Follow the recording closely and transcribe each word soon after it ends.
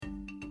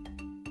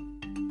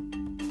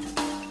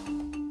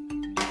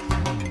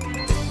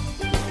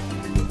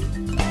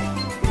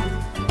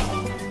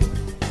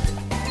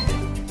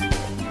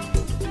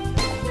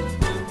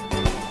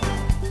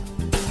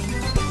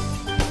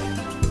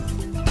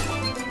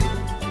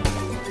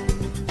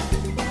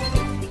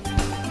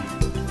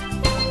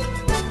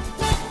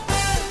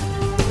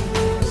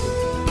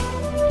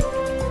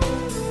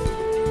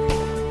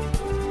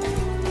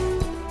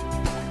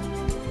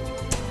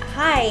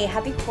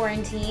happy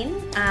quarantine.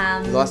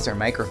 We lost our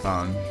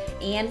microphone.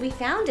 And we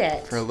found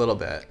it. For a little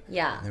bit.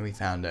 Yeah. And then we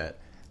found it.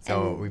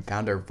 So we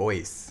found our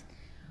voice.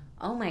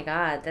 Oh my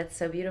God, that's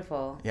so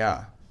beautiful.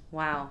 Yeah.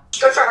 Wow.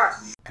 Good for her.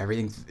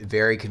 Everything's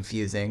very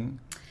confusing.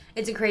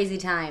 It's a crazy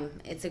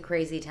time. It's a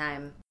crazy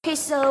time. Okay,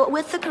 so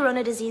with the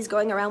corona disease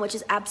going around, which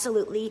is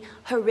absolutely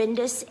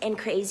horrendous and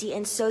crazy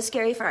and so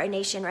scary for our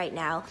nation right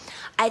now,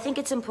 I think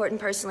it's important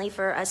personally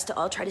for us to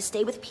all try to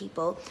stay with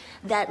people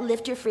that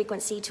lift your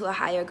frequency to a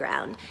higher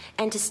ground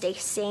and to stay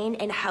sane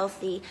and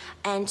healthy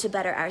and to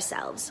better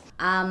ourselves.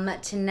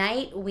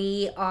 Tonight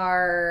we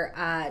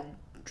are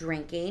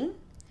drinking.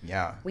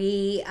 Yeah.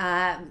 We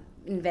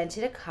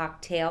invented a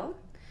cocktail,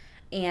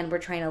 and we're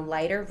trying a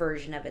lighter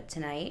version of it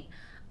tonight.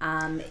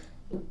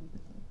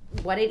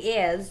 What it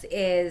is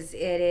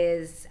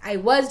I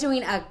was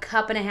doing a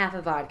cup and a half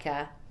of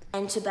vodka.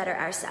 And to better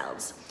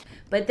ourselves.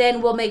 But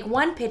then we'll make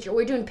one pitcher.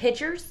 We're doing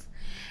pitchers.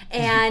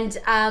 And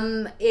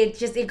it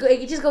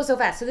just goes so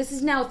fast. So this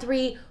is now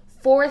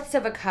 3/4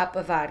 of a cup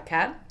of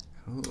vodka.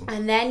 Ooh.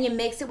 And then you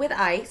mix it with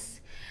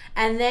ice.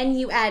 And then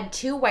you add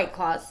 2 White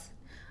Claws.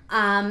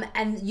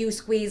 And you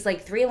squeeze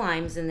like 3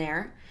 limes in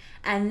there.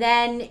 And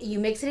then you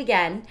mix it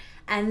again.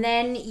 And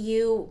then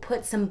you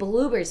put some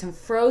blueberries, some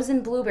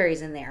frozen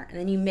blueberries in there. And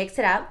then you mix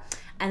it up.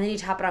 And then you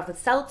top it off with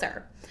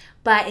seltzer.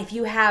 But if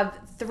you have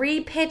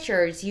 3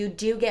 pitchers, you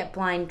do get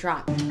blind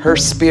drunk. Her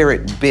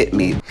spirit bit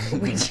me.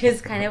 Which is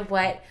kind of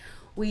what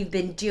we've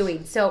been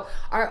doing. So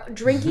our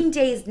drinking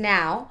days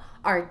now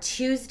are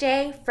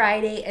Tuesday,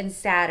 Friday, and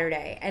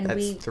Saturday. And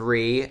That's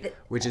 3,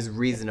 which is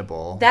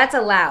reasonable. That's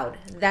allowed.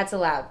 That's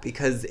allowed.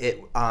 Because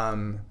it,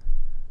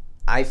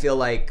 I feel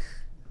like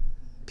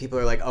people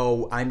are like,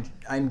 oh,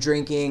 I'm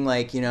drinking,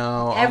 like, you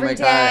know, Every oh my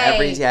day. God,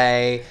 every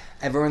day.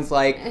 Everyone's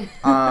like, you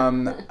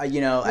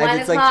know, and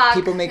it's like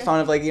people make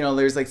fun of, like, you know,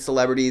 there's like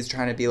celebrities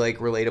trying to be like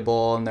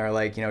relatable, and they're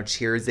like, you know,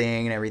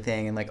 cheersing and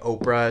everything, and like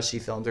Oprah, she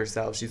filmed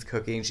herself, she's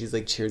cooking, she's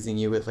like cheersing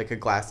you with like a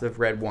glass of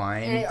red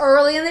wine. And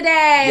early in the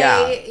day.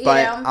 Yeah,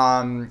 but you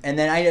know? and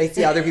then I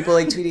see other people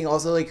like tweeting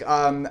also like,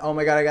 oh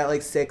my God, I got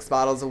like 6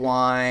 bottles of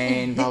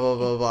wine, blah blah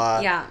blah blah.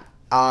 Yeah.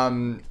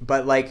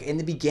 But like in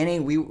the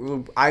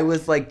beginning, I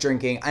was like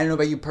drinking. I don't know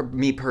about you,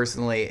 me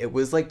personally, it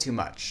was like too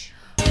much.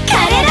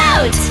 Cut it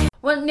out!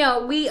 Well,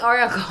 no, we are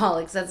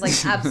alcoholics. That's like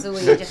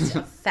absolutely just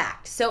a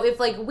fact. So if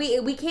like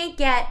we can't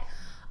get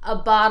a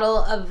bottle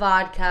of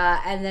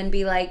vodka and then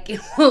be like,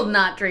 we'll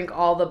not drink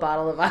all the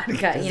bottle of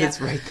vodka. You know? It's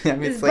right. I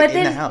mean, it's like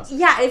in the house.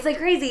 Yeah, it's like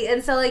crazy.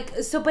 And so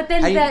but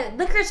then the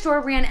liquor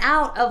store ran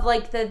out of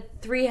like the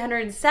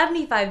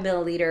 375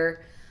 milliliter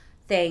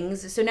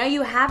things. So now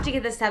you have to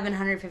get the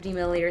 750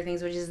 milliliter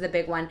things, which is the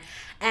big one.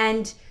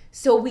 And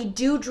so we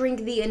do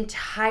drink the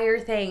entire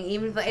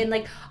thing.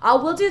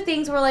 We'll do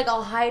things where like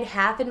I'll hide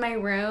half in my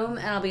room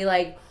and I'll be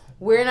like,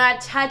 we're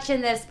not touching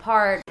this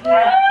part.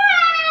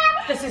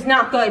 This is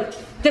not good.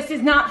 This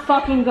is not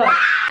fucking good.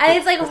 And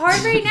it's like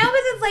hard right now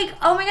because it's like,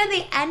 oh my God,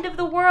 the end of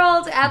the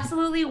world.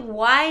 Absolutely.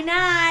 Why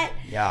not?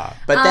 Yeah.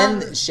 But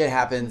then shit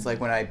happens, like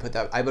when I put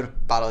a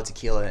bottle of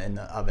tequila in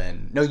the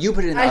oven. No, you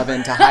put it in the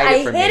oven to hide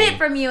it from me. I hid it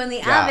from you in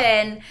the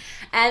oven.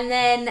 And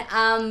then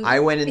I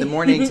went in the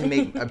morning to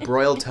make a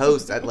broiled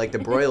toast at like the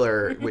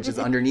broiler, which is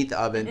underneath the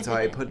oven. So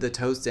I put the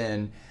toast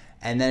in,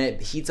 and then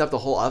it heats up the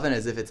whole oven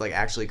as if it's like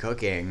actually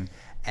cooking.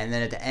 And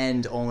then at the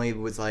end, only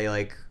was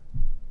like,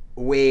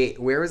 wait,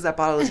 where was that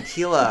bottle of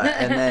tequila?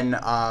 And then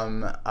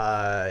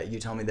you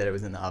told me that it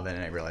was in the oven,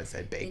 and I realized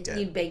I'd baked it.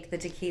 You baked the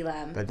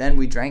tequila. But then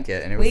we drank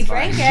it, and it was We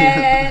fine.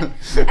 drank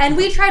it. And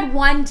we tried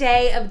one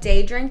day of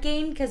day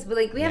drinking because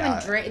we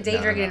haven't day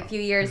drinking in a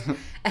few years.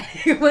 And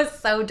it was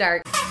so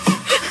dark.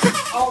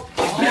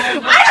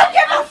 I don't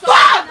give a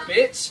fuck!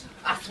 Bitch,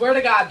 I swear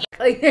to God.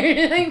 Like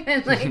there's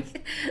been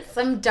like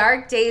some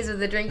dark days of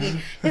the drinking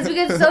because we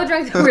get so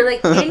drunk that we're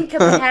like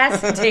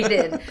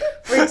incapacitated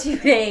for 2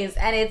 days,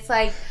 and it's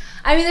like,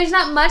 I mean, there's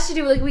not much to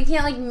do. Like we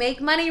can't like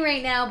make money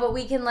right now, but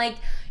we can like,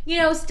 you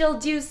know, still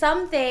do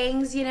some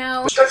things, you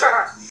know. Good for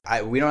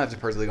her. We don't have to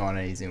personally go on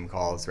any Zoom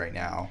calls right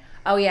now.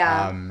 Oh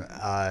yeah.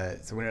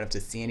 So we don't have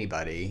to see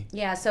anybody.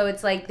 Yeah, so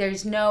it's like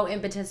there's no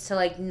impetus to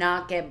like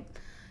not get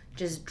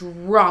just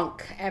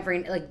drunk every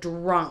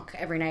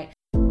night.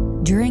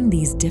 During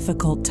these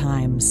difficult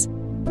times,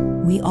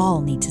 we all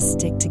need to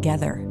stick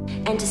together.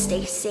 And to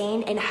stay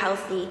sane and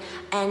healthy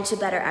and to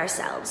better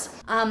ourselves.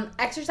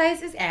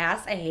 Exercise is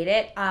ass. I hate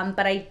it.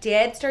 But I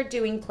did start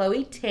doing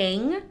Chloe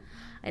Ting. I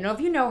don't know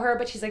if you know her,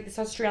 but she's like this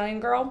Australian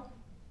girl.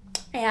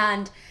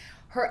 And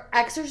her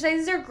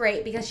exercises are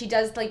great because she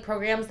does like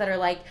programs that are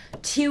like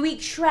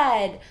 2-week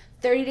shred,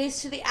 30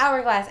 days to the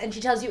hourglass, and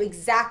she tells you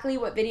exactly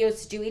what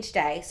videos to do each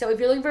day. So if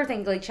you're looking for a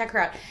thing, like check her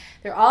out.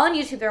 They're all on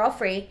YouTube, they're all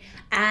free,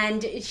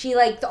 and she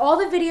like all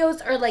the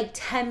videos are like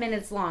 10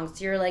 minutes long.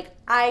 So you're like,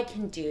 I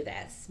can do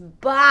this.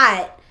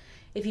 But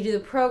if you do the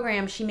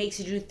program, she makes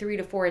you do 3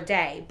 to 4 a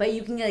day, but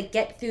you can like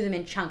get through them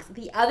in chunks.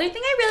 The other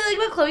thing I really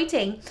like about Chloe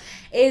Ting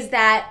is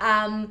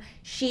that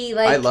she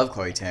like I love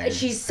Chloe Ting.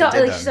 She's so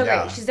great.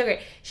 She's so great.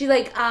 She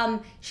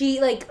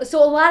like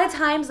so a lot of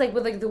times like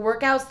with like the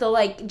workouts they'll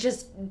like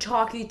just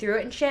talk you through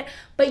it and shit.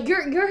 But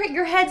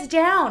your head's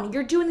down.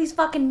 You're doing these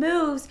fucking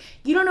moves.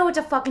 You don't know what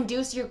to fucking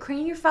do, so you're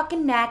craning your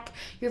fucking neck.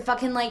 You're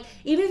fucking like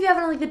even if you have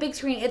it on like the big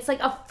screen, it's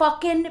like a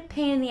fucking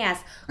pain in the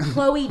ass.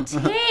 Chloe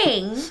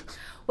Ting.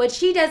 What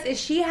she does is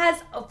she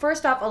has,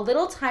 first off, a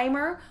little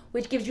timer,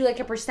 which gives you like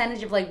a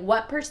percentage of like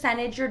what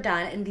percentage you're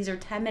done. And these are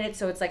 10 minutes.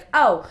 So it's like,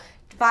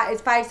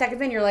 it's 5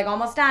 seconds in. You're like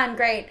almost done.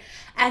 Great.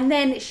 And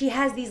then she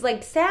has these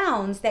like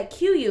sounds that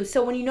cue you.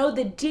 So when you know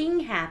the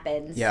ding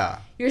happens,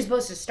 you're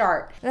supposed to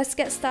start. Let's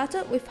get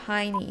started with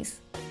high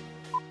knees.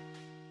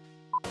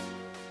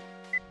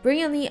 Bring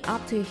your knee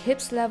up to your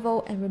hips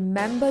level and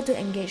remember to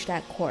engage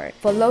that core.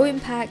 For low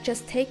impact,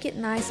 just take it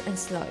nice and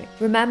slow.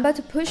 Remember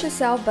to push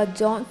yourself but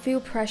don't feel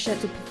pressure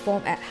to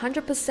perform at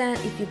 100%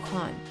 if you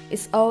can't.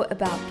 It's all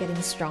about getting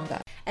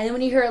stronger. And then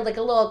when you hear like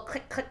a little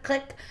click, click,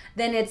 click,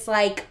 then it's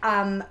like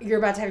you're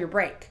about to have your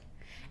break.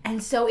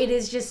 And so it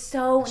is just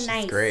so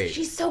nice. Great.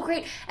 She's so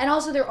great. And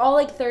also they're all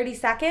like 30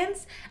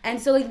 seconds.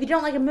 And so like if you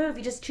don't like a move,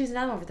 you just choose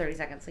another one for 30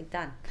 seconds. Like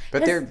done.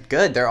 But they're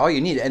good. They're all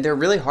you need. And they're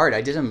really hard.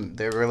 I did them.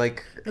 They were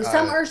like...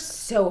 some are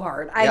so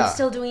hard. I'm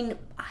still doing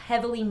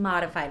heavily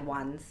modified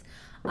ones.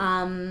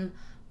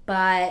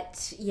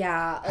 But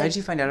yeah. How did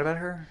you find out about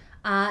her?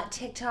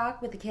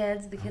 TikTok with the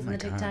kids. The kids on the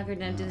TikTok are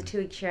going to do the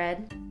 2-week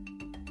shred.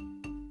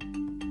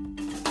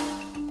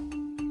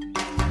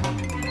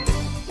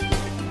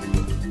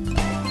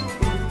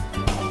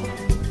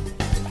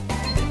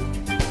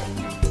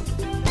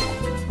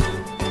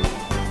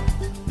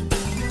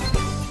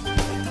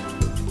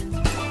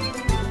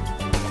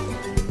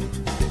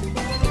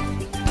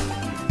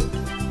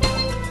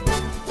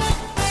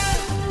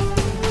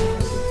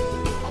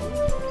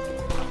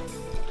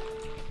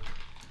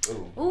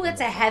 Ooh,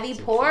 it's a heavy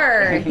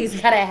pour. He's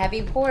got a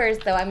heavy pour,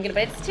 so I'm gonna.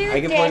 But it's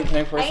Tuesday. Can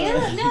I pour some? No, a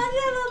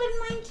little bit of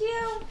mine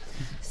too.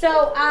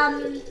 So,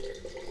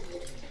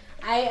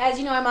 as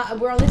you know,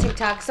 we're on the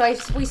TikTok. So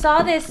we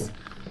saw this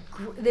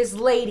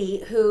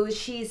lady who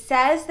she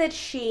says that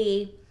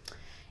she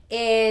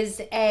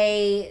is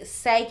a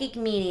psychic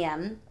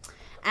medium,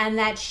 and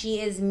that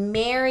she is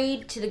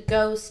married to the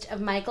ghost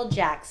of Michael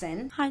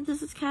Jackson. Hi,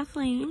 this is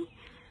Kathleen.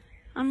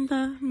 I'm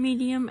the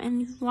medium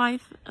and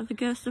wife of the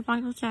ghost of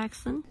Michael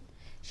Jackson.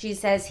 She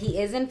says he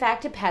is in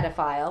fact a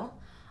pedophile,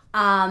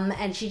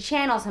 and she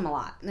channels him a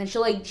lot. And then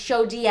she'll like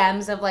show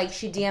DMs of like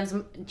she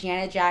DMs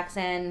Janet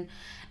Jackson,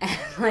 and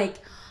like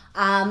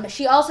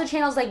she also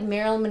channels like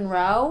Marilyn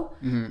Monroe,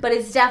 but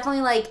it's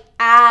definitely like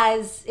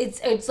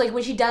it's like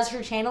when she does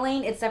her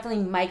channeling, it's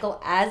definitely Michael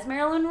as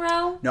Marilyn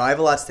Monroe. No, I have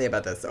a lot to say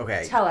about this.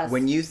 Okay, tell us.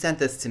 When you sent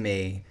this to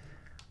me,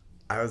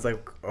 I was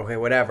like, okay,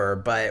 whatever.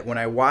 But when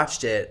I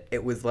watched it,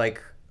 it was like,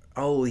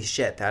 holy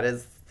shit,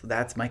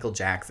 that's Michael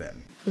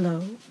Jackson.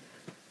 Hello,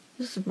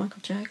 this is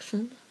Michael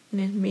Jackson,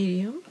 named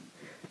Medium.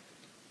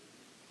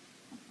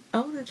 I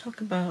want to talk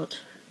about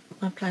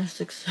my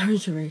plastic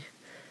surgery.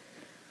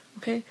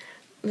 Okay,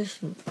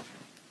 listen,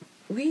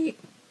 we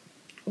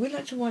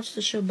like to watch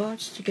the show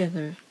Botched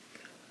together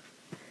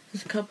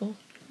as a couple,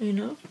 you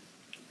know.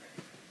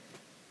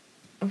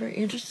 I'm very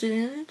interested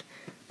in it.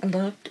 I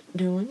loved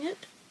doing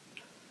it.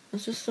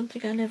 It's just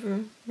something I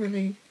never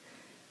really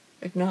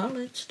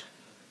acknowledged,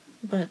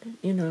 but,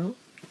 you know,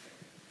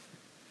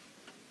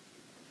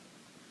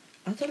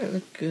 I thought it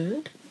looked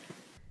good.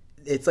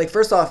 It's like,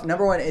 first off,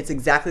 number one, it's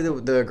exactly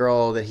the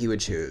girl that he would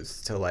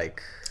choose to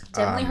like...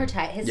 Definitely her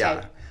type, his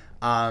type.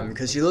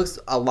 Because she looks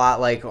a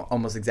lot like,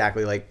 almost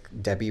exactly like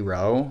Debbie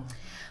Rowe.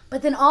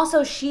 But then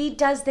also she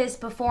does this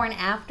before and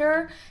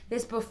after,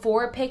 this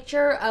before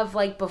picture of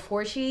like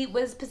before she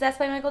was possessed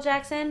by Michael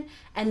Jackson,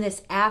 and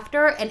this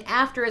after, and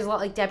after is a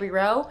lot like Debbie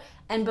Rowe,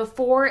 and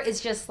before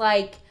is just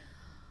like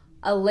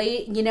a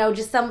late, you know,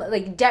 just some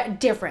like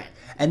different.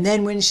 And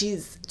then when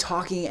she's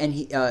talking and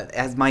he,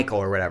 as Michael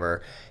or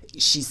whatever,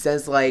 she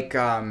says like,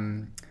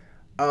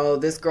 oh,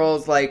 this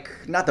girl's like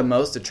not the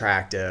most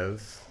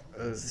attractive.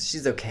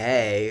 She's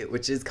okay,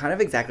 which is kind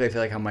of exactly I feel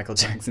like how Michael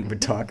Jackson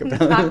would talk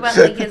about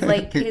his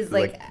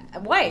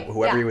wife,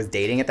 whoever he was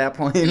dating at that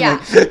point.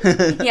 Yeah,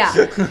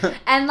 yeah,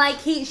 and like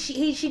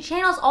she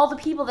channels all the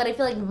people that I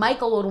feel like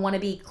Michael would want to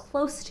be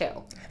close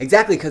to.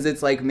 Exactly, because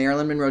it's like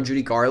Marilyn Monroe,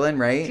 Judy Garland,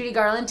 right? Judy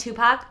Garland,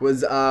 Tupac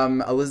was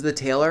Elizabeth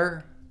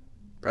Taylor.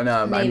 Oh,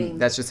 no, maybe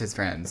that's just his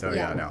friend. So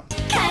yeah no.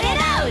 Cut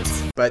it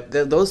out! But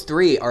those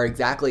three are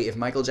exactly if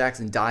Michael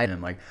Jackson died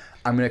and like.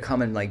 I'm going to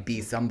come and, like,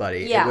 be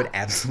somebody. Yeah. It would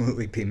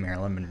absolutely be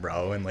Marilyn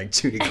Monroe and, like,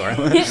 Judy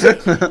Garland.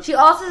 She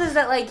also says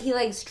that, like, he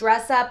likes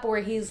dress up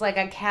where he's, like,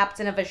 a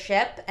captain of a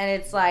ship. And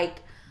it's, like,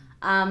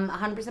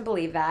 100%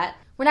 believe that.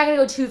 We're not going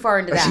to go too far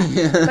into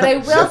that. But I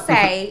will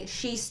say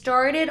she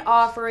started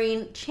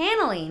offering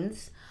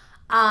channelings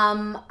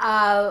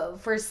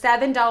for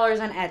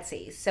 $7 on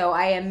Etsy. So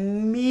I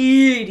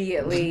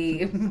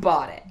immediately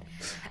bought it.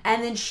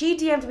 And then she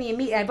DM'd me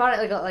immediately. I bought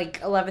it like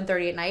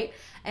 11:30 at night.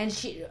 And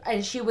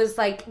she was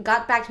like,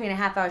 got back to me in a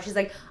half hour. She's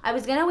like, I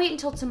was gonna wait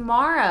until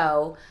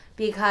tomorrow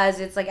because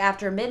it's like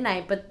after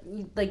midnight, but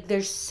like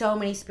there's so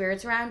many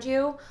spirits around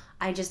you.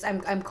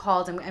 I'm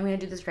called. I'm gonna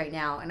do this right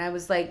now. And I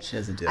was like, she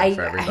doesn't do that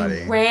for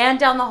everybody. I ran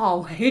down the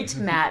hallway to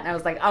Matt, and I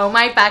was like, oh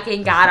my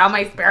fucking God, all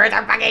my spirits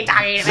are fucking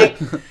talking to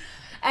me.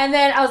 And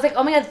then I was like,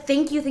 oh my God,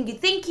 thank you.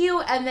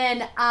 And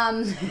then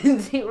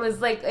it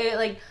was like,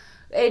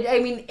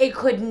 it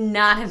could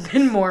not have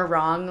been more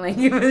wrong. Like,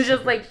 it was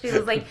just like, she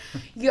was like,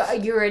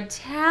 you're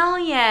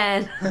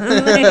Italian.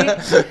 Like,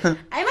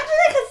 I'm actually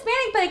like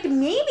Hispanic, but like,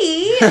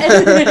 maybe.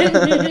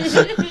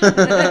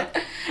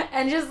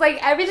 And just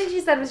like, everything she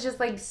said was just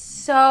like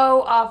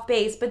so off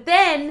base. But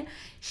then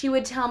she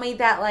would tell me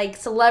that like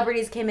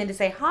celebrities came in to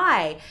say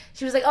hi.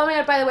 She was like, oh my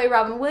God, by the way,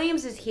 Robin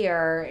Williams is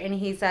here. And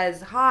he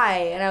says hi.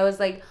 And I was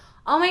like,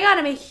 oh my God,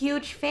 I'm a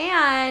huge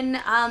fan.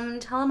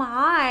 Tell him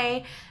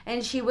hi.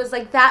 And she was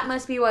like, that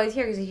must be why he's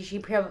here, because she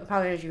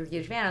probably knows you're a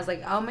huge fan. I was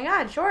like, oh my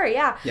God, sure,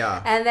 yeah.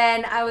 Yeah. And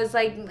then I was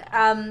like,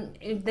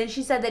 then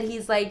she said that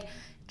he's like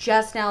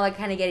just now like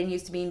kind of getting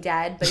used to being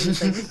dead, but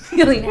he's like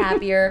feeling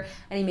happier,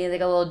 and he made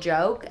like a little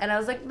joke. And I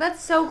was like,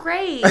 that's so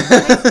great.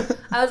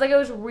 I was like, I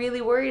was really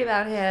worried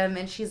about him.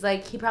 And she's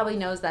like, he probably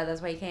knows that.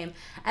 That's why he came.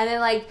 And then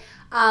like,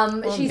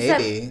 she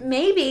said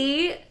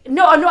maybe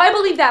no, I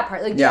believe that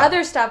part, like the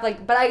other stuff,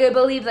 like, but I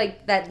believe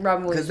like that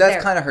Robin Williams, because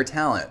that's kind of her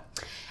talent.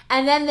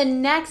 And then the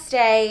next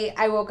day,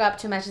 I woke up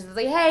to messages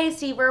like, "Hey,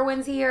 Steve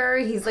Irwin's here."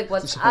 He's like,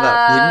 "What's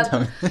up?"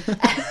 And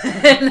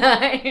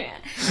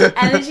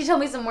then she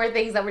told me some more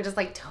things that were just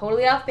like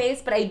totally off base,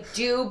 but I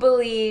do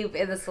believe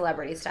in the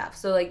celebrity stuff.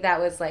 So like that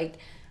was like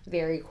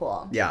very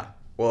cool. Yeah.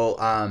 Well,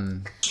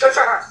 good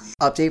for her.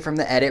 Update from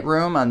the edit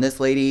room on this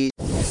lady.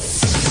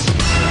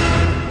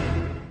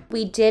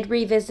 We did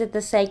revisit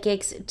the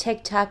psychic's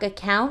TikTok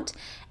account,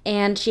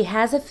 and she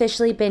has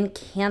officially been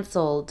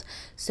canceled.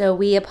 So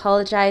we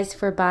apologize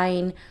for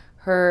buying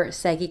her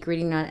psychic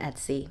reading on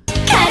Etsy.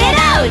 Cut it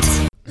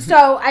out!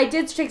 So I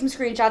did take some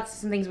screenshots of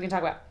some things we can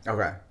talk about.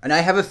 Okay. And I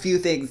have a few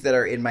things that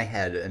are in my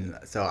head, and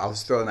so I'll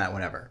just throw them out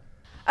whenever.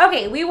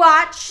 Okay, we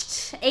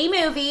watched a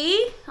movie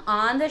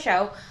on the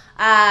show,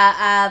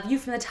 View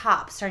from the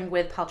Top, starring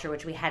Gwyneth Paltrow,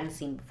 which we hadn't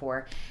seen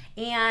before.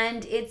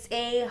 And it's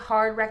a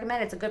hard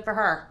recommend. It's a good for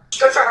her.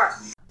 Good for her.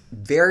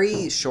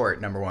 Very short,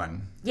 number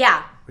one.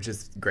 Yeah. Which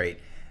is great.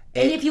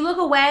 And if you look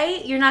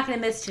away, you're not going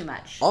to miss too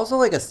much. Also,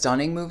 like, a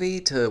stunning movie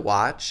to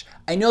watch.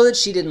 I know that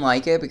she didn't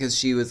like it because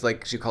she was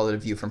like, she called it a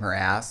view from her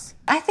ass.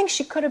 I think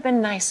she could have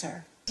been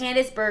nicer.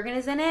 Candice Bergen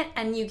is in it,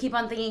 and you keep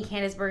on thinking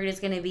Candice Bergen is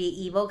going to be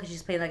evil because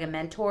she's playing like a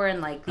mentor and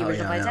like the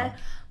original Flight,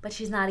 but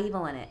she's not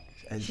evil in it.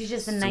 She's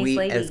just a nice lady.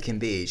 Sweet as can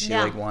be. She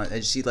like wants,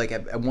 and she like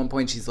at one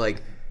point she's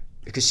like,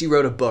 because she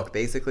wrote a book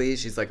basically.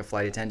 She's like a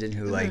flight attendant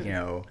who like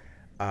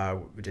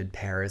did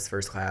Paris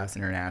first class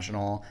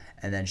international,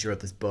 and then she wrote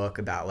this book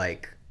about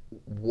like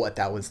what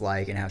that was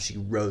like and how she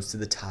rose to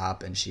the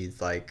top. And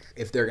she's like,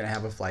 if they're gonna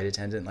have a flight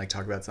attendant like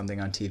talk about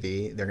something on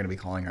TV, they're gonna be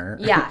calling her.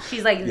 Yeah,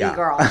 she's like the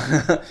girl.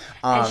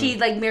 And she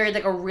like married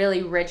like a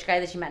really rich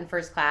guy that she met in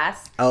first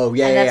class. Oh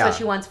yeah, and that's what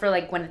she wants for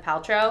like Gwyneth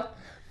Paltrow.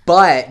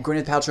 But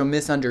Gwyneth Paltrow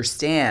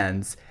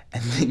misunderstands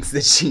and thinks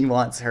that she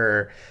wants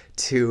her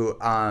to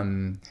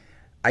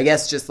I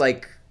guess just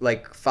like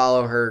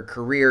follow her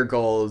career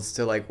goals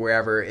to like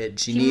wherever she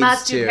needs to. She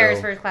must do Paris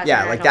first class.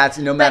 Yeah, like that's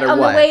no matter what.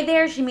 But on the way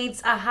there, she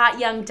meets a hot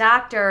young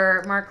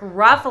doctor, Mark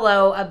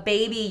Ruffalo, a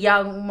baby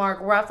young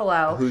Mark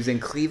Ruffalo. Who's in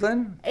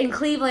Cleveland? In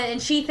Cleveland,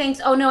 and she thinks,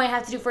 oh no, I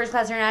have to do first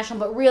class international,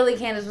 but really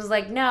Candace was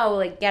like, no,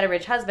 like get a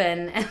rich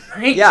husband. And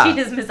like she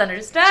just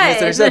misunderstood.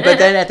 But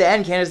then at the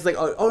end, Candace is like,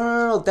 oh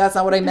no, that's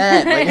not what I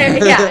meant. Like,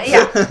 yeah.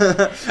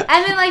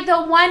 And then like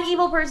the one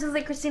evil person is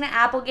like Christina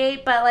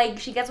Applegate, but like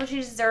she gets what she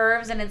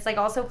deserves, and it's like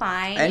also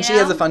fine. And she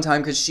has a fun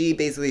time because she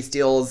basically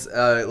steals,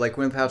 like,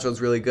 Gwyneth Paltrow's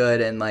really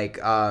good and, like,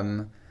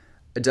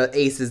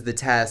 aces the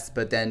test,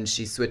 but then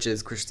she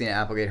switches Christina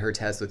Applegate her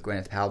test with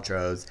Gwyneth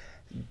Paltrow's.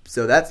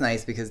 So that's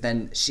nice because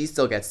then she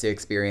still gets to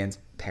experience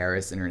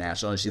Paris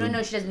International. And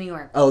no, she does New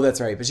York. Oh, that's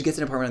right. But she gets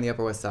an apartment on the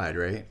Upper West Side,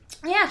 right?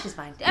 Yeah, she's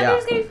fine.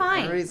 Everybody's going to be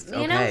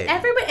fine. You know?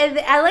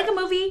 Everybody. I like a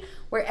movie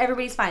where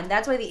everybody's fine.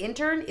 That's why The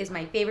Intern is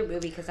my favorite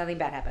movie because nothing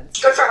bad happens.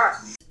 Good for her.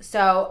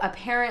 So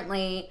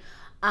apparently,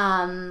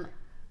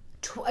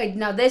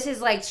 now this is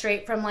like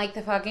straight from like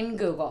the fucking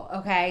Google,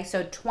 okay?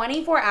 So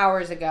 24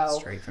 hours ago,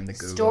 straight from the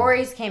Google,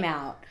 stories came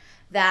out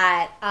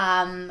that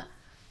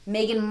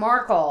Meghan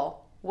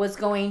Markle was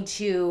going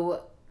to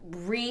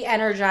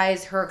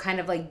re-energize her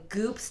kind of like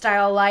Goop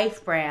style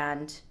life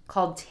brand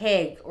called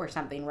Tig or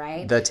something,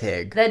 right? The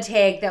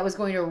Tig that was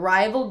going to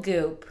rival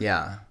Goop.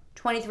 Yeah.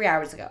 23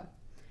 hours ago.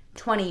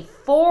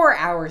 24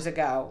 hours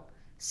ago,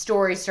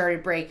 stories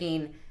started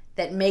breaking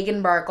that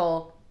Meghan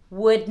Markle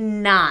would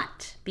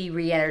not be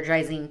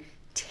re-energizing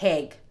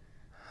Tig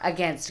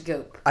against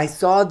Goop. I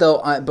saw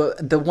though,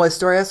 but the one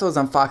story I saw was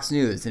on Fox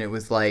News, and it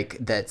was like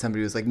that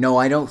somebody was like, "No,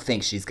 I don't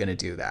think she's going to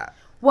do that."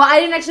 Well, I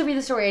didn't actually read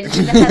the story; I just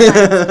read the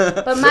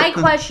headlines. But my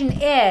question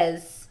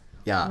is,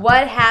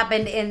 what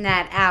happened in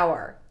that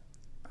hour?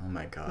 Oh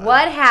my God.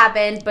 What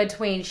happened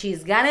between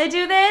she's gonna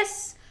do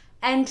this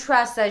and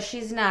trust us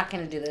she's not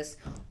gonna do this?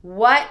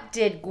 What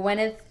did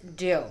Gwyneth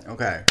do?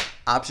 Okay.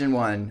 Option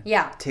 1.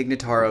 Yeah. Tig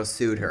Notaro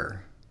sued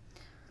her.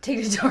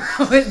 Tig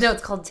Notaro. No,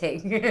 it's called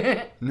Tig.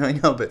 No, I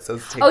know, but so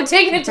it's Tig. Oh,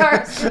 Tig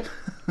Notaro.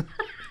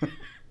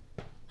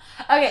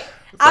 Okay.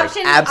 Like,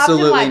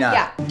 absolutely option 1. not.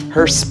 Yeah.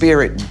 Her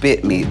spirit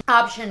bit me.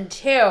 Option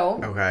 2.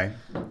 Okay.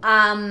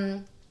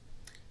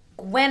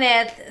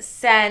 Gwyneth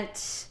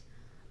sent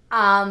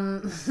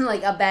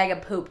like a bag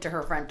of poop to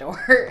her front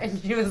door,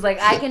 and she was like,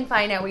 "I can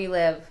find out where you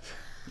live."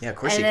 Yeah, of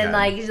course and she then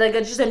can. like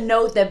just a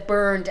note that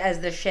burned as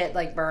the shit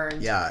like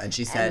burned. Yeah, and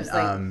she sent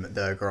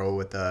the girl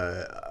with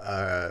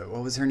the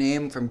what was her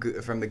name from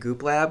the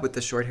Goop Lab with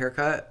the short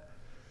haircut.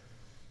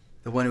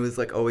 The one who was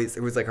like always,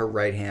 it was like her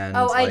right hand.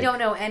 Oh, I like, don't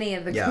know any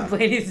of the Goop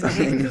ladies'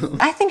 names.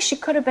 I think she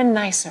could have been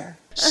nicer.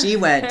 She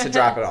went to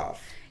drop it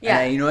off. Yeah.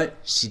 And you know what?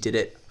 She did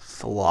it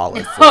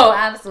flawlessly. Oh,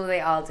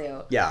 absolutely, all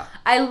do. Yeah.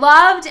 I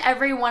loved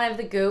every one of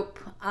the Goop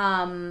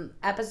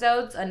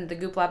episodes on the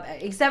Goop Lab,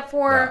 except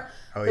for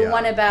the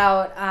one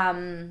about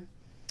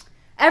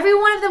every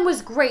one of them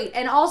was great,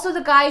 and also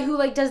the guy who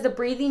like does the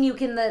breathing. You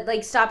can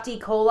like stop E.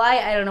 coli.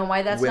 I don't know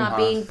why that's not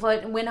being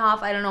put. Wim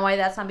Hof. I don't know why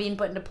that's not being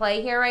put into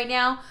play here right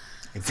now.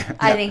 Exactly.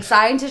 I think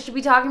scientists should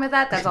be talking about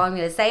that. That's all I'm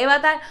going to say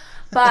about that.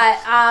 But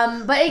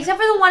except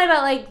for the one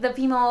about like the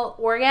female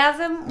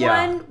orgasm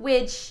one,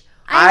 which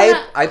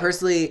I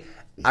personally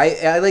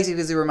I liked it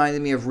because it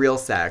reminded me of Real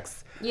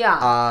Sex.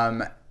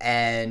 Yeah.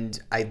 And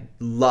I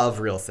love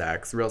Real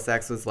Sex. Real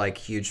Sex was like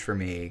huge for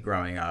me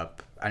growing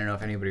up. I don't know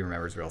if anybody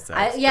remembers Real Sex.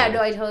 I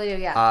totally do.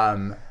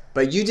 Yeah.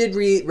 But you did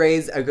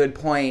raise a good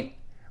point,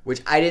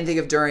 which I didn't think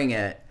of during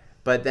it,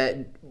 but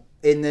that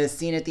in the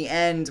scene at the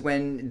end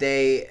when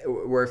they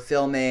were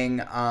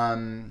filming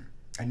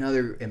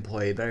another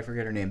employee, but I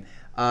forget her name.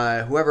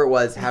 Whoever it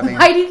was having.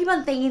 Why do you keep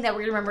on thinking that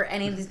we're gonna remember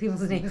any of these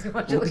people's names?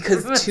 Well,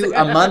 because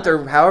a month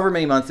or however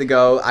many months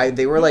ago,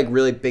 they were like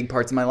really big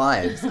parts of my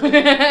lives. Her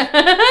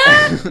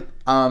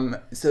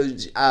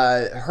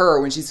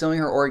when she's filming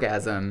her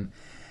orgasm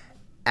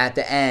at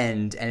the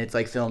end, and it's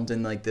like filmed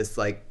in like this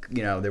like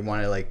they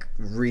want to like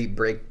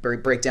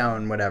break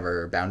down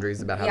whatever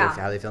boundaries about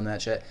how they film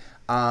that shit.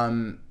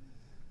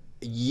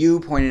 You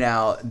pointed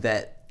out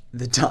that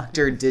the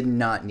doctor did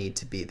not need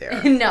to be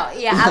there. No,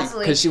 yeah,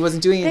 absolutely. Because she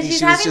wasn't doing anything.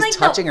 She was having, just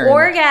like, touching the her.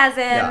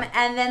 Orgasm,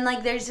 and then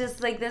like there's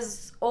just like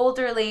this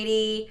older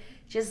lady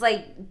just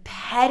like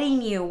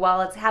petting you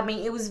while it's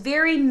happening. It was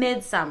very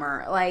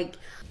Midsummer, like.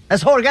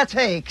 As Horga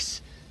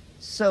takes,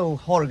 so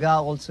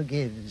Horga also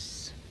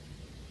gives.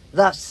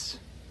 Thus,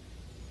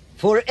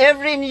 for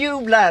every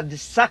new blood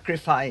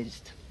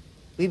sacrificed,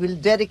 we will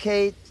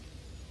dedicate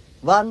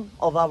one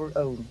of our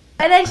own.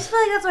 And I just feel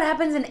like that's what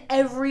happens in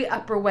every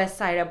Upper West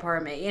Side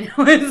apartment,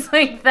 It's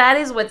like, that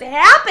is what's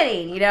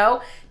happening,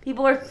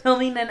 People are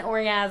filming an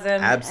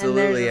orgasm.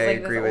 Absolutely, and there's just, like, I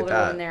agree this with older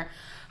that. woman there.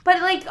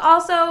 But, like,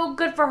 also,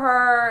 good for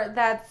her,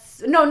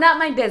 no, not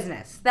my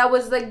business. That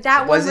was, like,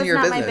 that was wasn't your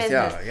not my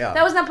business, business. yeah.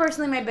 That was not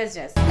personally my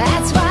business.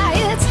 That's why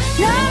it's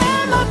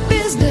none of my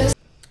business.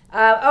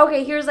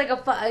 Okay, here's like a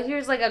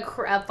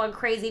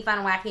crazy,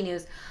 fun, wacky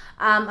news.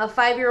 A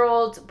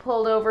 5-year-old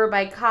pulled over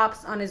by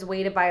cops on his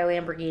way to buy a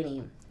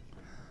Lamborghini.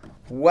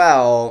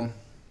 Well,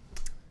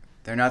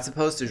 they're not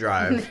supposed to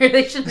drive.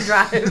 They shouldn't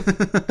drive.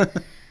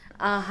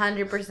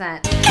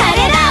 100%. Cut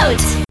it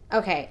out!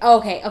 Okay.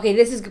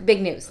 This is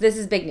big news.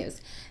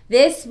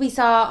 This we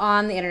saw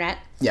on the internet.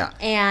 Yeah.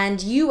 And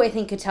you, I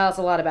think, could tell us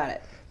a lot about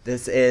it.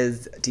 This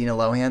is Dina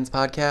Lohan's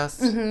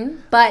podcast.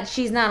 Mm-hmm. But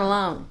she's not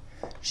alone.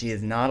 She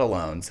is not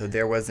alone. So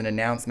there was an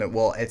announcement.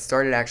 Well, it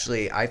started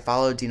actually, I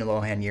followed Dina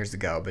Lohan years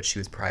ago, but she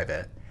was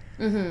private.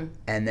 Mm-hmm.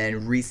 And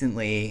then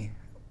recently,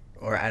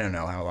 or I don't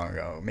know how long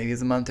ago, maybe it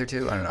was a month or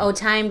two, I don't know. Oh,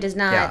 time does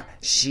not. Yeah,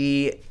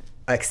 she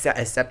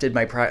accepted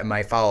my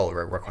follow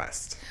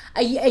request.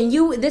 And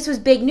this was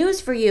big news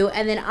for you,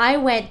 and then I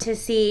went to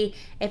see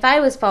if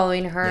I was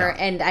following her,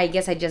 and I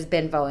guess I'd just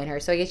been following her,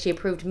 so I guess she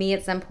approved me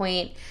at some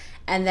point,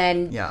 and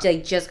then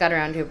just got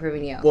around to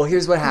approving you. Well,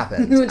 here's what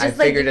happened. I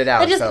figured it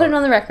out. I just put it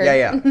on the record.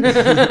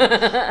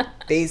 Yeah.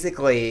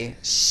 Basically,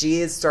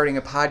 she is starting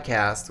a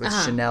podcast with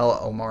Chanel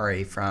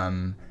Omari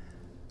from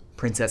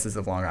Princesses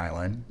of Long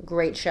Island.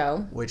 Great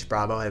show. Which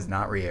Bravo has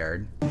not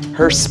re-aired.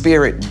 Her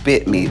spirit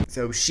bit me.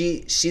 So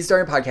she's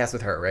starting a podcast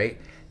with her, right?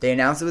 They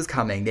announced it was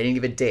coming. They didn't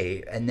give a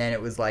date. And then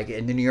it was like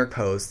in the New York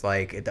Post,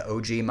 like the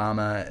OG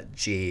Mama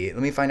G.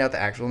 Let me find out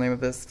the actual name of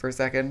this for a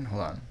second.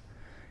 Hold on.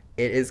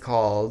 It's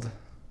called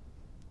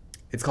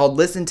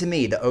Listen to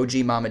Me, the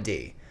OG Mama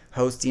D.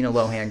 Host Dina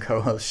Lohan,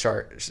 co-host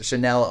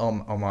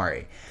Chanel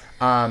Omari.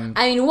 I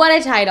mean, what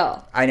a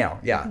title. I know,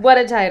 yeah. What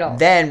a title.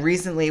 Then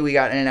recently we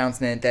got an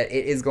announcement that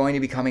it is going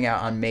to be coming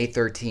out on May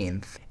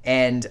 13th.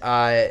 And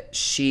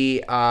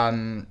she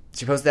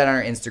posted that on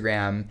her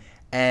Instagram.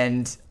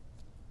 And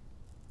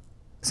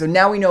so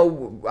now we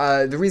know,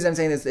 the reason I'm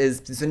saying this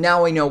is, so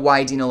now we know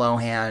why Dina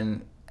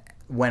Lohan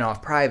went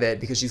off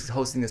private, because she's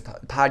hosting this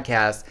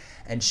podcast,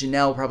 and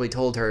Chanel probably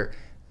told her,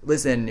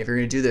 listen, if you're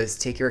going to do this,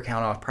 take your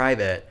account off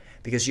private,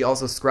 because she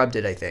also scrubbed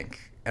it, I think.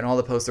 And all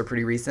the posts are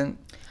pretty recent?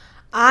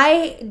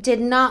 I did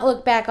not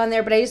look back on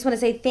there, but I just want to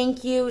say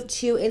thank you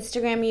to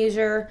Instagram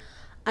user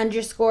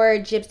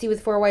 _Gypsy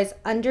with 4 Ys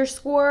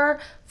 _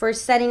 for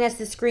sending us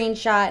the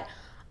screenshot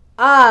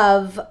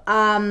of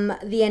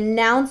the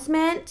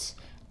announcement.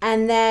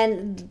 And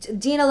then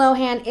Dina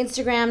Lohan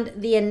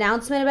Instagrammed the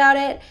announcement about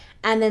it.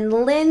 And then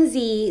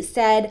Lindsay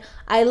said,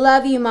 I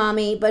love you,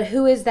 Mommy, but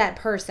who is that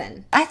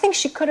person? I think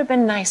she could have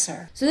been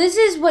nicer. So this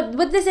is what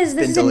this is.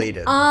 This is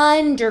deleted. an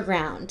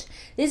underground.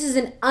 This is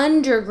an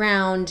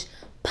underground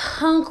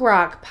punk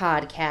rock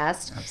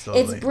podcast.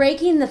 Absolutely. It's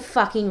breaking the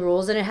fucking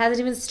rules, and it hasn't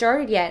even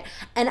started yet.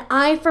 And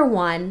I, for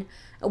one,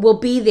 will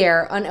be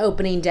there on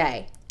opening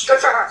day.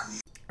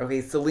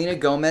 Okay, Selena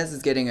Gomez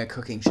is getting a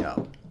cooking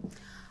show.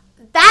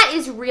 That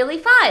is really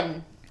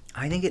fun.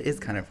 I think it is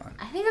kind of fun.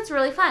 I think it's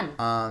really fun.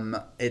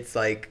 It's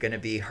like gonna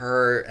be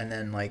her, and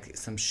then like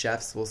some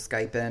chefs will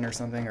Skype in or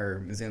something,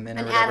 or Zoom in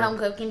or An whatever. at-home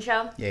cooking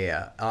show?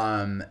 Yeah.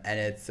 And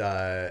it's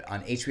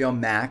on HBO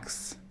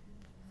Max.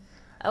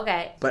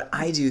 Okay. But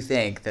I do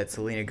think that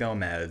Selena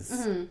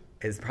Gomez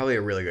is probably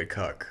a really good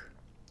cook.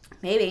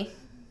 Maybe.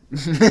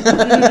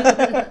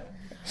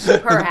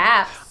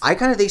 Perhaps. I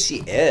kind of think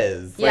she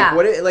is. Yeah.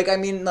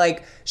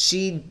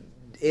 She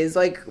is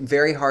like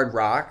very hard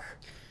rock.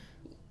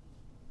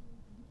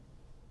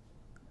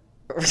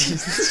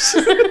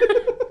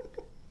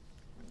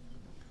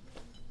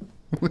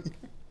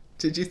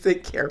 Did you say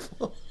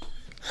careful?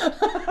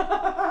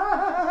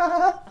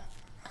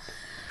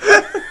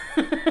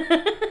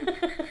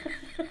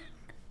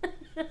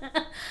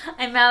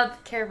 I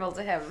mouthed careful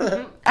to him.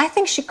 I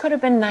think she could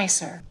have been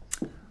nicer.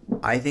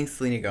 I think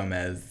Selena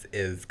Gomez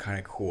is kind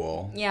of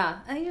cool. Yeah,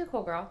 I think you're a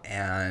cool girl.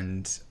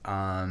 And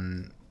I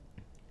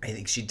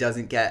think she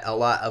doesn't get a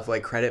lot of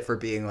like credit for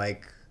being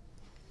like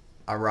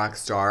a rock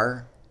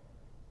star.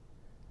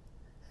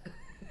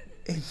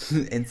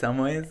 In some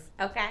ways.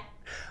 Okay.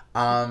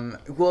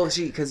 Well,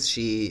 she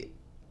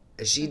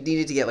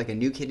needed to get like a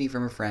new kidney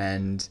from a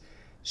friend.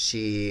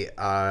 She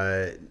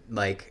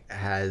like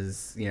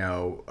has,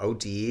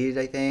 OD'd,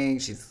 I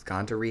think. She's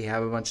gone to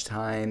rehab a bunch of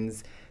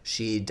times.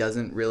 She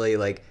doesn't really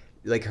like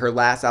her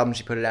last album,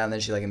 she put it out and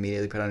then she like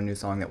immediately put out a new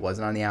song that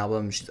wasn't on the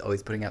album. She's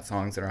always putting out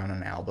songs that are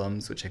on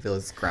albums, which I feel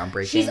is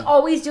groundbreaking. She's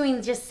always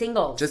doing just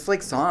singles. Just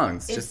like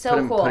songs. It's just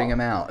so cool. Putting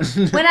them out.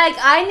 When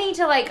I need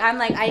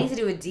to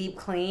do a deep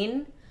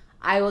clean,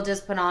 I will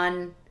just put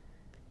on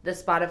the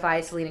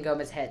Spotify Selena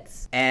Gomez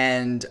hits.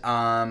 And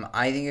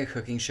I think a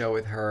cooking show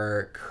with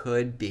her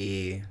could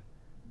be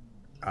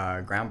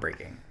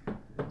groundbreaking.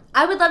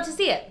 I would love to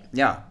see it.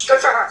 Yeah.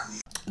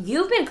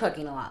 You've been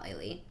cooking a lot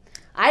lately.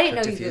 I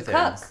didn't know you could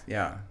cook.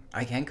 Yeah,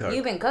 I can cook.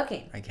 You've been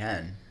cooking. I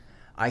can.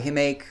 I can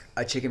make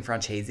a chicken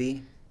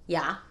francese.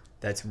 Yeah.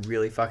 That's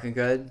really fucking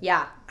good.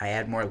 Yeah. I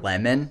add more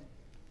lemon.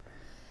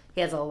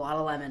 He has a lot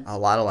of lemon. A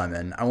lot of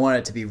lemon. I want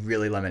it to be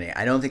really lemony.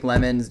 I don't think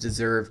lemons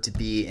deserve to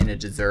be in a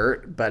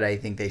dessert, but I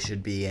think they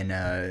should be in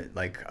a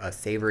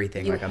savory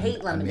thing. You like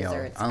hate a lemon meal.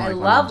 desserts. I I like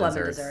love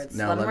lemon desserts.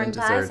 No, lemon pie,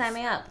 desserts. sign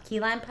me up. Key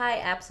lime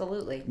pie,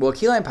 absolutely. Well,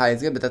 key lime pie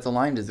is good, but that's a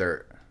lime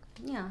dessert.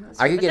 Yeah.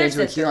 I could get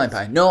into a key lime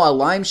pie. No, a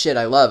lime shit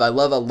I love. I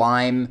love a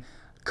lime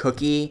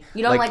cookie.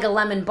 You don't like a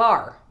lemon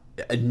bar?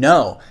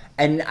 No.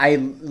 And I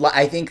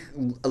think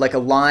like a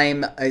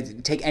lime,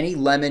 take any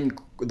lemon,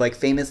 like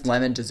famous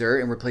lemon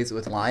dessert and replace it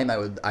with lime, I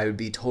would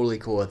be totally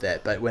cool with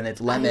it. But when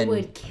it's lemon, I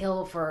would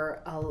kill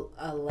for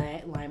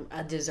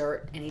a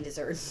dessert, any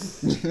dessert.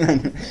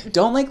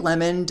 Don't like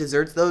lemon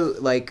desserts though,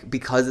 like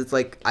because it's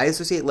like I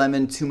associate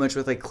lemon too much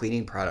with like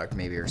cleaning product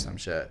maybe or some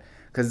shit.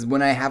 Because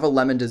when I have a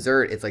lemon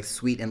dessert, it's like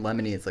sweet and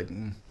lemony. It's like,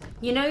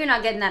 You know, you're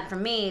not getting that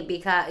from me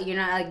because you're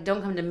not like.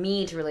 Don't come to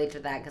me to relate to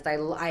that because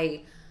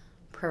I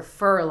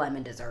prefer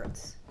lemon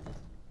desserts.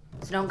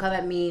 So don't come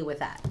at me with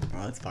that.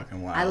 Well, that's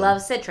fucking wild. I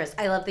love citrus.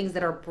 I love things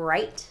that are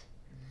bright.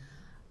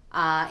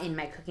 In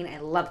my cooking, I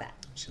love that.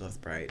 She loves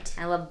bright.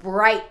 I love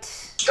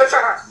bright.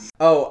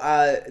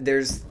 Oh,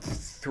 there's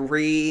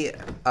 3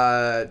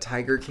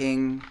 Tiger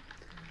King.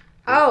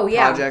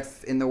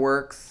 Projects in the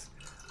works.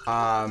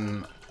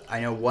 I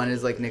know one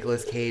is like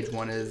Nicolas Cage,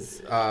 one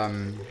is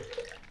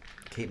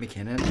Kate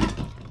McKinnon.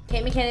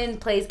 Kate McKinnon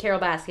plays Carol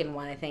Baskin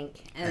one, I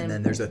think. And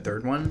then there's a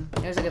third one?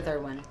 There's like a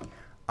third one.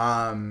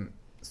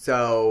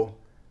 So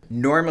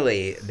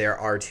normally there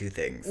are 2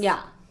 things.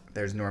 Yeah.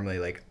 There's normally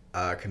like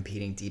a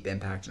competing Deep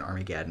Impact and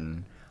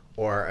Armageddon,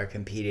 or a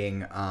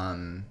competing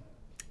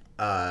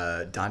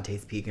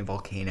Dante's Peak and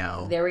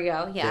Volcano. There we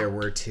go, yeah. There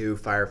were 2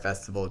 Fire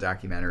Festival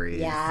documentaries.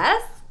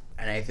 Yes.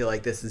 And I feel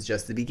like this is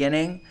just the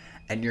beginning,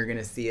 and you're going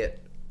to see it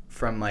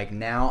from like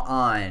now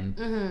on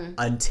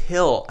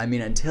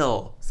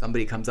until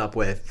somebody comes up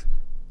with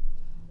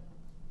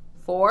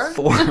 4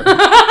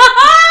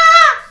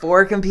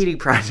 4 competing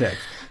projects.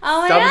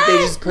 Oh my God. They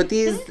just put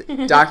these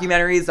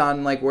documentaries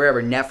on like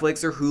wherever,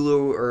 Netflix or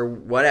Hulu or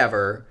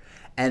whatever,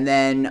 and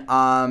then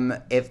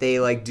if they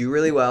like do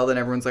really well, then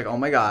everyone's like, oh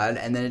my God,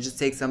 and then it just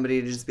takes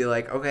somebody to just be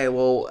like, okay,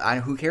 well,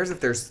 who cares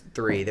if there's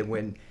 3? That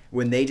when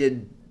they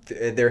did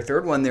their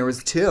third one, there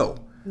was 2.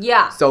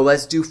 Yeah. So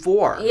let's do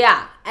 4.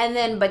 Yeah. And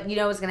then, but you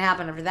know what's going to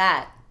happen after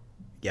that?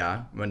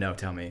 Yeah? Well, no,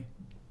 tell me.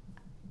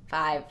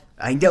 5.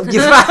 I know. You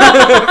 5. 5,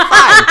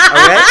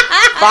 okay?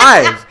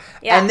 5.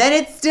 Yeah. And then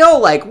it's still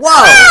like, whoa!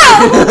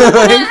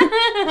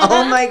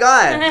 Oh my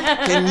God.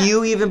 Can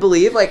you even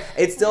believe? Like,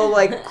 it's still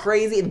like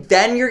crazy.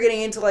 Then you're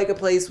getting into like a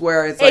place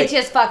where it's like. It's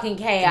just fucking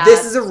chaos.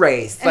 This is a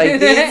race.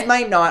 Like, these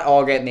might not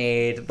all get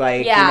made.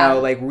 Like, yeah. You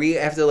know, like we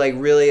have to like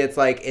really, it's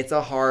like, it's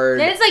a hard.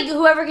 Then it's like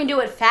whoever can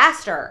do it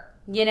faster,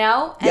 you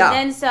know? And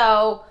then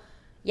so.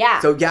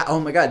 Yeah. So yeah, oh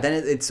my God.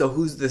 Then it's so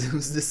who's the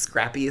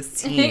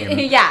scrappiest team?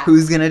 Yeah.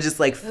 Who's gonna just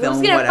like film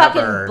who's gonna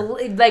whatever?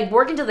 Fucking like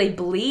work until they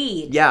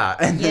bleed. Yeah.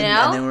 And then, you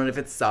know? And then what if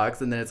it sucks?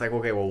 And then it's like,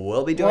 okay, well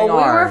we'll be doing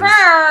ours. We were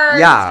first.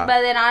 Yeah.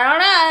 But then I don't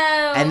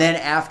know. And then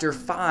after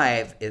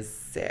 5 is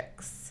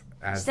 6.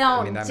 That makes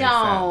sense.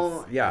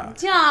 Yeah.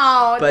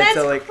 Don't. But that's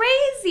so, like,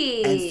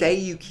 crazy. And say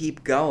you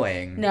keep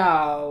going.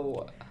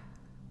 No.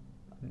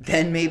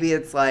 Then maybe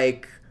it's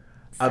like.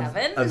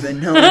 7?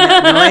 No,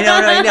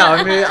 I know.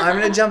 I'm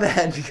gonna jump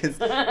ahead because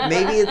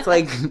maybe it's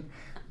like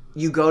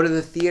you go to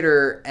the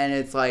theater and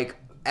it's like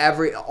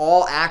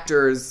all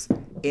actors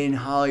in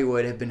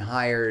Hollywood have been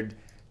hired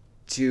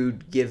to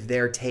give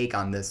their take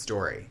on this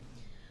story.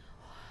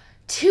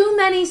 Too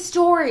many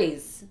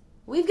stories.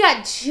 We've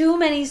got too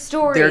many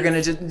stories.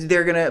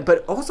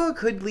 But also it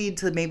could lead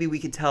to maybe we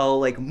could tell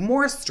like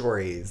more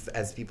stories,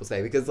 as people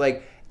say, because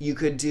like you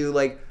could do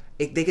like.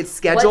 They could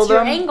schedule What's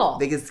them. Your angle?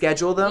 They could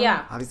schedule them.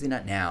 Yeah. Obviously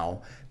not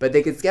now, but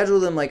they could schedule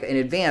them like in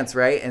advance,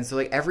 right? And so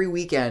like every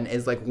weekend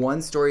is like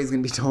one story is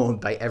going to be told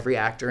by every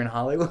actor in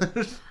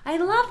Hollywood. I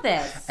love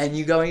this. And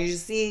you go and you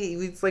just see.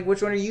 It's like,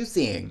 which one are you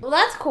seeing? Well,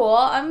 that's cool.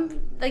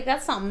 I'm like,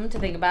 that's something to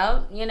think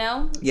about. You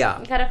know.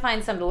 Yeah. You gotta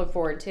find something to look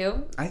forward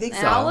to. I think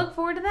and so. I'll look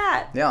forward to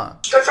that. Yeah.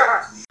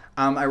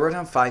 I wrote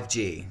down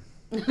 5G.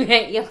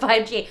 Okay. Yeah.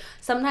 5G.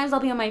 Sometimes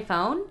I'll be on my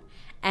phone,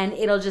 and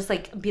it'll just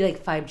like be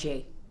like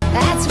 5G.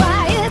 That's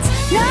why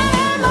it's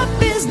none of my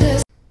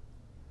business.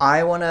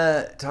 I want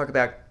to talk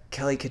about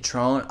Kelly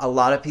Cutrone. A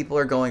lot of people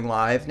are going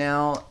live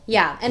now.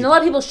 Yeah, and a lot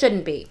of people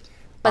shouldn't be,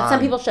 but some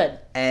people should.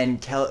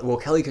 And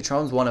Kelly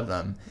Cutrone's one of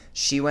them.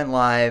 She went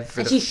live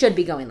for she should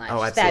be going live. Oh,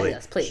 She's absolutely.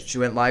 Fabulous, please. She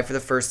went live for the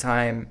first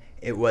time.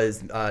 It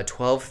was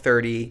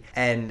 12:30,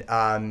 and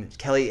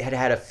Kelly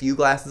had a few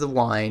glasses of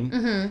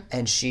wine,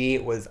 and she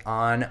was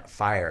on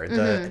fire.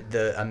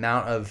 The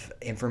amount of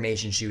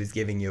information she was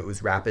giving you, it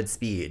was rapid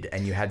speed,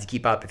 and you had to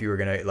keep up if you were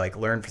gonna like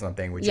learn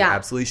something, which you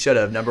absolutely should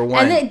have. Number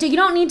one, and you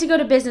don't need to go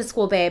to business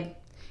school, babe.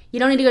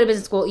 You don't need to go to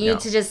business school. You need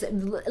to just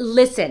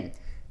listen.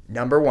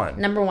 Number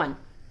one,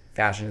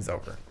 fashion is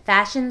over.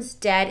 Fashion's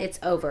dead. It's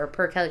over.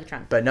 Per Kelly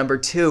Cutrone. But number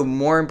 2,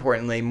 more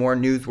importantly, more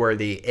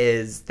newsworthy,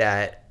 is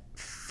that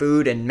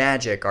food and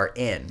magic are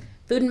in.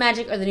 Food and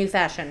magic are the new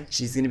fashion.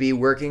 She's going to be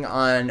working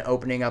on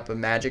opening up a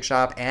magic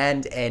shop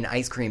and an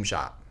ice cream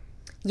shop.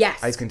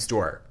 Yes. Ice cream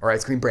store or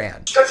ice cream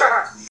brand.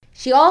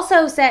 She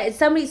also said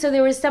so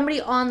there was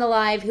somebody on the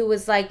live who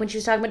was like, when she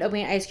was talking about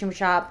opening an ice cream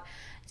shop,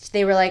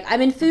 they were like,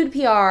 I'm in food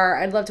PR.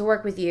 I'd love to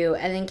work with you.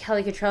 And then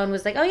Kelly Cutrone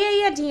was like, oh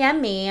yeah,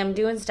 DM me. I'm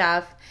doing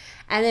stuff.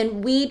 And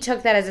then we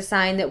took that as a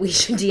sign that we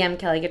should DM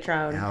Kelly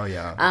Cutrone. Oh,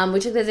 yeah.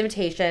 We took this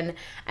invitation.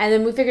 And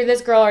then we figured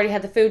this girl already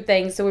had the food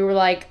thing. So we were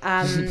like,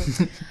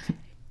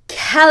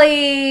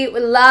 Kelly,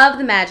 love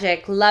the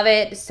magic. Love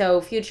it.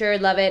 So future,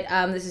 love it.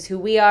 This is who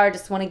we are.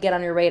 Just want to get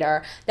on your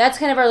radar. That's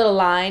kind of our little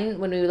line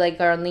when we like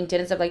are on LinkedIn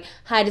and stuff like,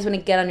 hi, just want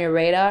to get on your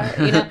radar.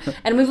 You know?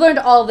 And we've learned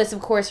all of this,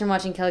 of course, from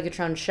watching Kelly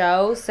Cutrone's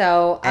show.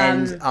 So,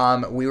 and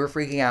we were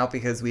freaking out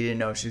because we didn't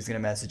know if she was going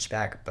to message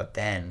back. But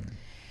then...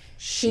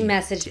 She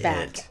messaged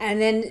back.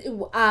 And then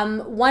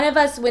one of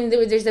us, when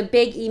there's a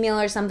big email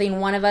or something,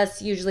 one of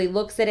us usually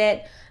looks at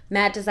it.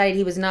 Matt decided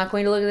he was not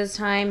going to look at this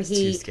time. He's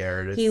too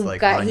scared.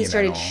 He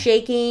started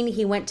shaking.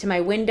 He went to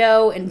my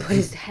window and put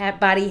his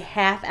body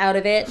half out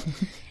of it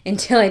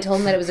until I told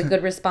him that it was a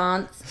good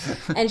response.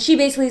 And she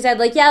basically said,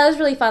 like, yeah, that was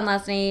really fun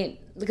last night.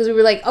 Because we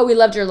were like, oh, we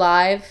loved your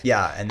live.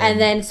 Yeah.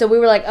 And then so we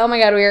were like, oh my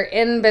God, we are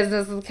in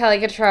business with Kelly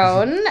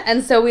Cutrone.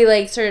 And so we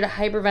like started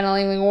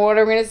hyperventilating, like, what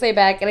are we going to say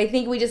back? And I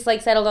think we just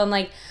like settled on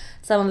like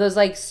some of those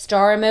like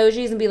star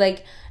emojis and we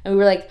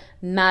were like,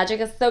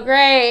 magic is so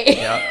great.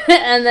 Yep.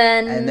 and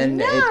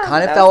then it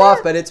kind of fell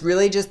off, but it's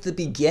really just the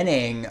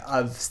beginning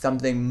of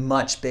something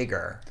much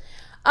bigger.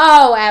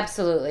 Oh,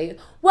 absolutely.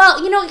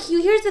 Well, you know,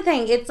 here's the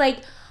thing. It's like,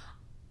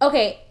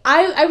 okay,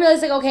 I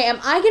realized, like, okay, am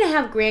I going to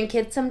have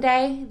grandkids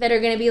someday that are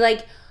going to be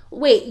like,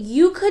 wait,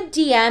 you could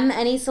DM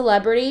any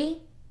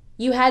celebrity?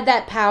 You had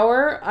that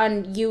power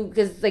on you,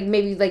 because, like,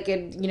 maybe, like,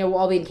 you know, we'll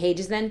all be in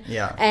cages then.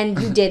 Yeah. And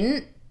you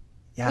didn't.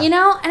 Yeah. You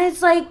know? And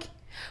it's like,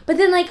 but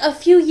then, like, a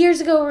few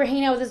years ago, we were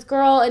hanging out with this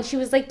girl, and she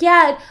was like,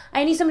 yeah,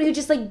 I knew somebody who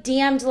just, like,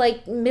 DM'd,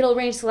 like,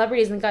 middle-range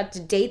celebrities and got to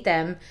date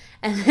them.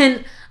 And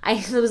then I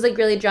was, like,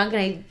 really drunk,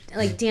 and I,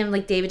 like, DM'd,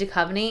 like, David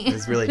Duchovny. It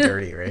was really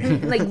dirty,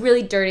 right? Like,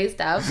 really dirty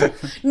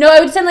stuff. No,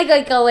 I would send, like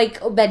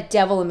that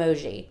devil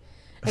emoji.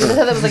 I thought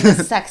that was, like,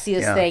 the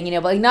sexiest thing, you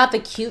know? But, like, not the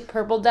cute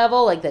purple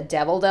devil, like, the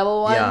devil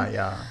one. Yeah,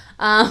 yeah.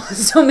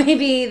 So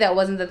maybe that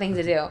wasn't the thing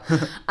to do.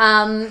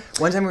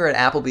 One time we were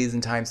at Applebee's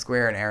in Times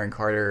Square and Aaron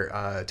Carter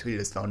tweeted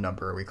his phone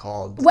number. We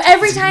called. Well,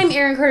 every time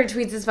Aaron Carter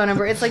tweets his phone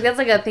number, it's like that's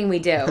like a thing we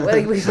do.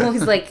 Like we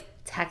always like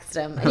text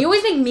him, and you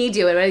always make me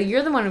do it, but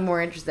you're the one who's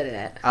more interested in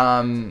it.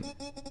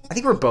 I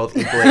think we're both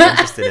equally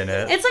interested in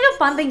it. It's like a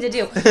fun thing to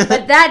do.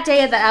 But that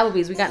day at the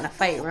Applebee's, we got in a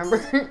fight. Remember?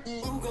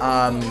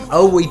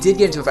 We did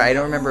get into a fight. I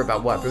don't remember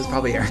about what, but it was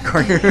probably Aaron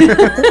Carter.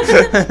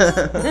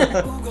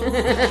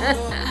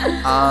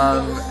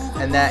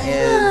 And that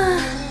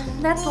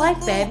is... That's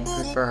life, babe.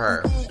 Good for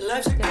her.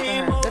 Life's a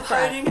game of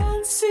hiding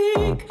and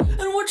seek,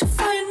 and what you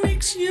find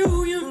makes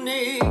you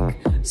unique.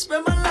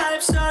 Spent my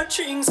life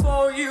searching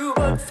for you,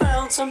 but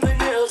found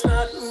something else,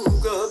 not ooh.